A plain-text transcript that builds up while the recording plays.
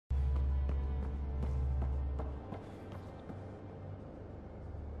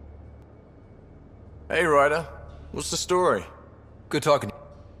Hey, Ryder. What's the story? Good talking.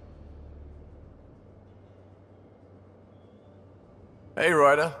 Hey,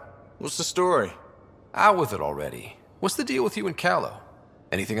 Ryder. What's the story? Out with it already. What's the deal with you and Callow?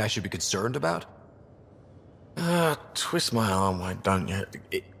 Anything I should be concerned about? Twist my arm, why don't you?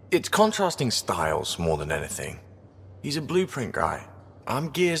 It's contrasting styles more than anything. He's a blueprint guy.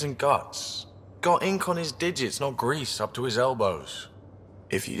 I'm gears and guts. Got ink on his digits, not grease up to his elbows.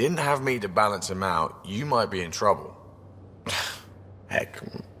 If you didn't have me to balance him out, you might be in trouble. Heck,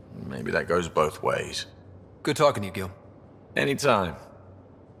 maybe that goes both ways. Good talking to you, Gil. Anytime.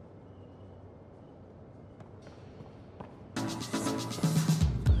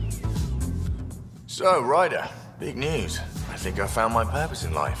 So, Ryder, big news. I think I found my purpose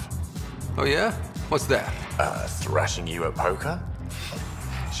in life. Oh yeah? What's that? Thrashing you at poker?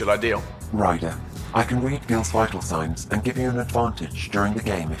 Should I deal? Ryder, I can read Gil's vital signs and give you an advantage during the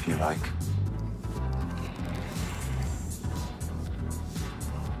game if you like.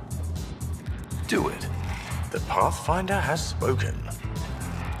 Do it. The Pathfinder has spoken.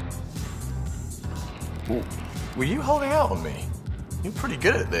 Ooh, were you holding out on me? You're pretty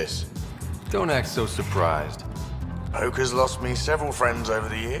good at this. Don't act so surprised. Poker's lost me several friends over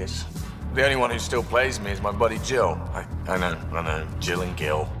the years. The only one who still plays me is my buddy Gil. I know, Gil and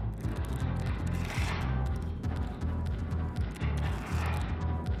Gil.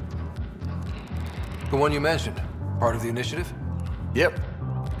 The one you mentioned, part of the initiative? Yep,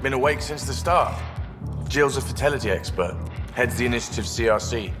 been awake since the start. Gil's a fertility expert, heads the initiative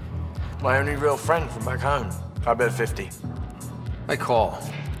CRC. My only real friend from back home. I bet 50. I call.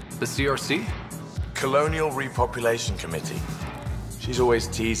 The CRC? Colonial Repopulation Committee. She's always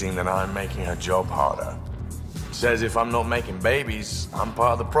teasing that I'm making her job harder. Says if I'm not making babies, I'm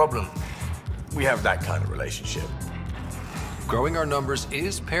part of the problem. We have that kind of relationship. Growing our numbers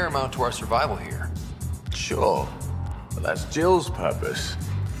is paramount to our survival here. Sure, but that's Jill's purpose.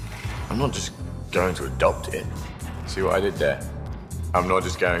 I'm not just going to adopt it. See what I did there? I'm not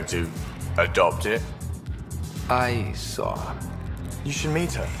just going to adopt it. I saw. You should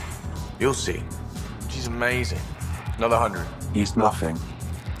meet her. You'll see. She's amazing. Another 100. He's bluffing.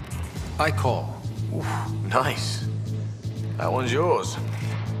 I call. Oof, nice. That one's yours.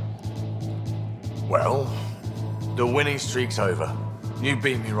 Well, the winning streak's over. You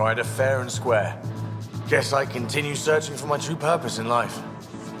beat me, Ryder, fair and square. Guess I continue searching for my true purpose in life.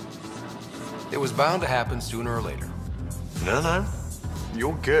 It was bound to happen sooner or later. No.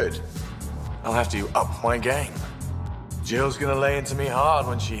 You're good. I'll have to up my game. Jill's gonna lay into me hard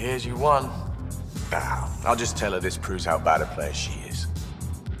when she hears you won. I'll just tell her this proves how bad a player she is.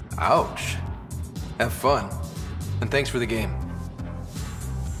 Ouch. Have fun. And thanks for the game.